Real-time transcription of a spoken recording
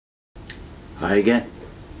Hi again.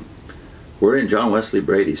 We're in John Wesley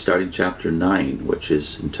Bready, starting chapter 9, which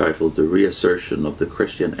is entitled The Reassertion of the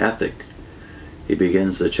Christian Ethic. He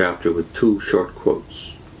begins the chapter with two short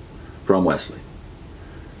quotes from Wesley.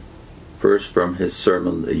 First, from his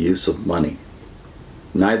sermon, The Use of Money.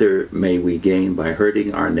 Neither may we gain by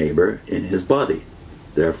hurting our neighbor in his body.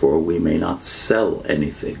 Therefore we may not sell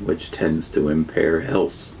anything which tends to impair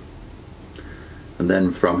health. And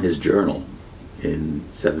then from his journal in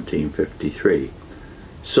 1753.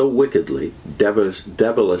 So wickedly,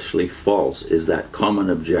 devilishly false is that common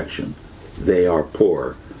objection, they are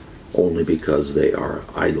poor only because they are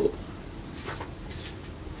idle.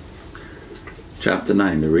 Chapter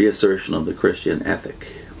 9, the reassertion of the Christian ethic.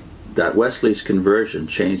 That Wesley's conversion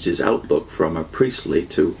changed his outlook from a priestly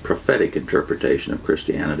to prophetic interpretation of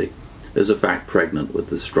Christianity is a fact pregnant with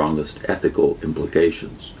the strongest ethical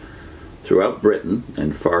implications. Throughout Britain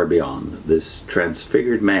and far beyond, this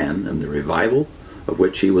transfigured man and the revival of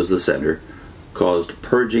which he was the center caused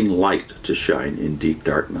purging light to shine in deep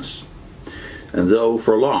darkness. And though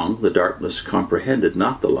for long the darkness comprehended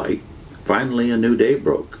not the light, finally a new day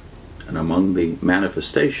broke, and among the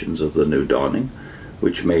manifestations of the new dawning,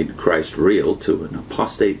 which made Christ real to an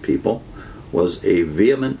apostate people, was a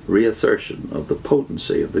vehement reassertion of the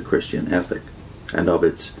potency of the Christian ethic and of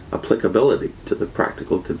its applicability to the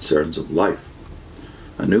practical concerns of life.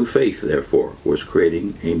 A new faith, therefore, was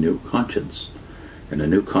creating a new conscience, and a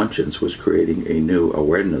new conscience was creating a new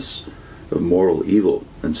awareness of moral evil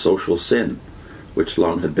and social sin, which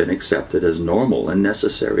long had been accepted as normal and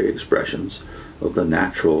necessary expressions of the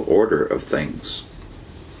natural order of things.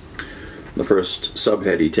 The first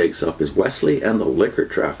subhead he takes up is Wesley and the liquor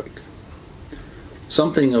traffic.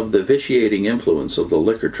 Something of the vitiating influence of the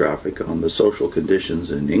liquor traffic on the social conditions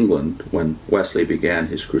in England when Wesley began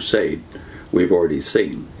his crusade we've already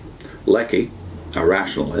seen. Lecky, a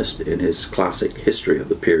rationalist, in his classic history of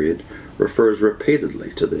the period, refers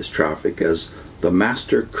repeatedly to this traffic as the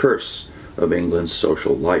master curse of England's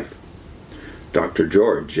social life. Dr.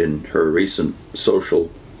 George, in her recent social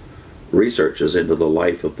researches into the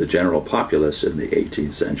life of the general populace in the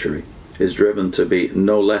 18th century, is driven to be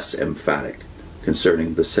no less emphatic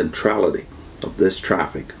concerning the centrality of this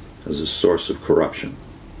traffic as a source of corruption.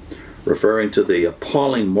 Referring to the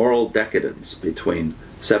appalling moral decadence between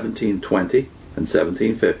 1720 and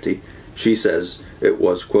 1750, she says it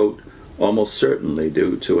was, quote, almost certainly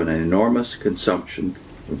due to an enormous consumption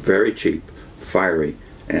of very cheap, fiery,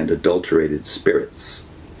 and adulterated spirits,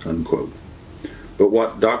 unquote. But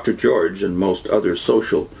what Dr. George and most other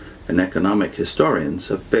social and economic historians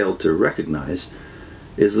have failed to recognize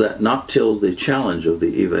is that not till the challenge of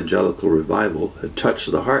the evangelical revival had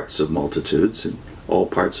touched the hearts of multitudes in all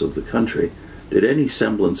parts of the country did any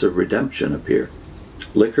semblance of redemption appear.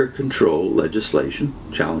 Liquor control legislation,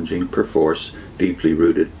 challenging perforce deeply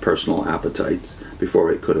rooted personal appetites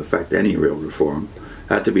before it could affect any real reform,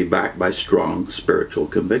 had to be backed by strong spiritual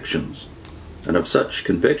convictions. And of such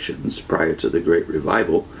convictions, prior to the Great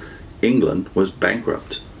Revival, England was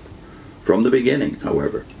bankrupt. From the beginning,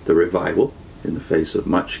 however, the revival, in the face of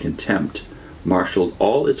much contempt, marshaled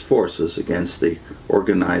all its forces against the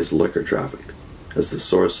organized liquor traffic as the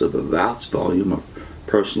source of a vast volume of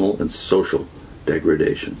personal and social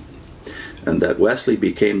degradation. And that Wesley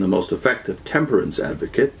became the most effective temperance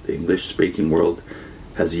advocate the English-speaking world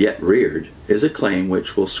has yet reared is a claim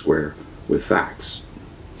which will square with facts.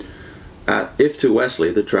 If to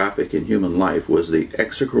Wesley the traffic in human life was the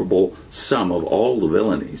execrable sum of all the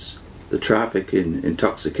villainies, the traffic in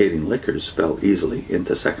intoxicating liquors fell easily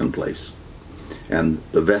into second place, and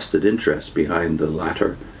the vested interests behind the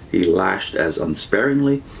latter he lashed as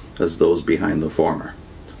unsparingly as those behind the former.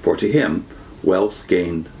 For to him, wealth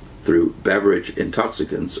gained through beverage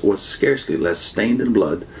intoxicants was scarcely less stained in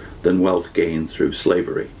blood than wealth gained through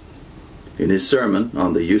slavery. In his sermon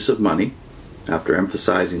on the use of money, after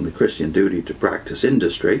emphasizing the Christian duty to practice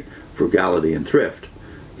industry, frugality, and thrift,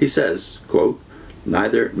 he says, quote,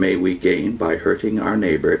 neither may we gain by hurting our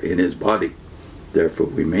neighbor in his body. Therefore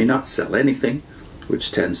we may not sell anything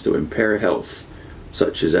which tends to impair health,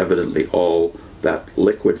 such is evidently all that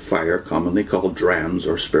liquid fire commonly called drams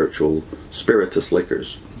or spirituous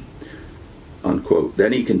liquors, unquote.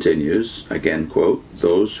 Then he continues, again, quote,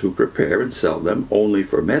 those who prepare and sell them only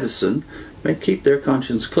for medicine may keep their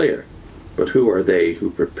conscience clear. But who are they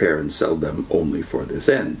who prepare and sell them only for this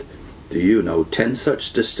end? Do you know 10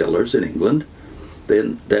 such distillers in England?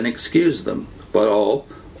 Then excuse them. But all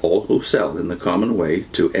who sell in the common way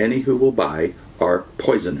to any who will buy are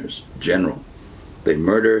poisoners, general. They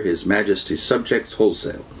murder his majesty's subjects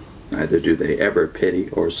wholesale. Neither do they ever pity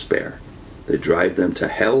or spare. They drive them to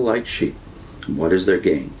hell like sheep. And what is their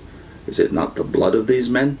gain? Is it not the blood of these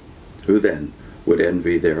men? Who then would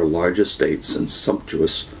envy their large estates and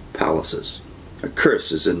sumptuous palaces? A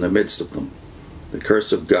curse is in the midst of them. The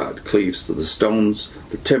curse of God cleaves to the stones,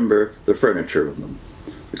 the timber, the furniture of them.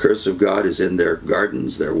 The curse of God is in their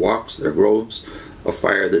gardens, their walks, their groves, a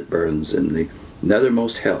fire that burns in the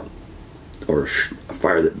nethermost hell, or a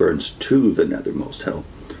fire that burns to the nethermost hell.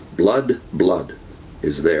 Blood, blood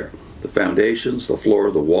is there. The foundations, the floor,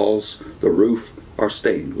 the walls, the roof are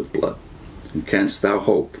stained with blood. And canst thou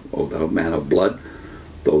hope, O thou man of blood,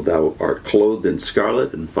 though thou art clothed in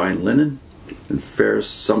scarlet and fine linen, and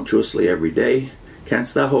farest sumptuously every day,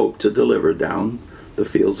 canst thou hope to deliver down the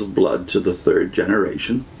fields of blood to the third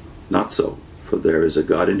generation? Not so, for there is a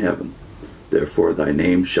God in heaven. Therefore thy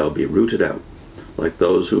name shall be rooted out. Like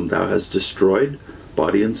those whom thou hast destroyed,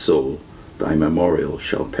 body and soul, thy memorial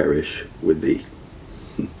shall perish with thee.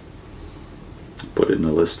 Put in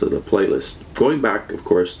a list of the playlist. Going back, of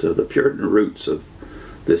course, to the Puritan roots of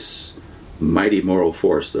this mighty moral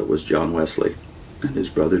force that was John Wesley and his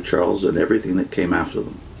brother Charles and everything that came after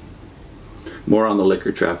them. More on the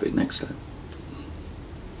liquor traffic next time.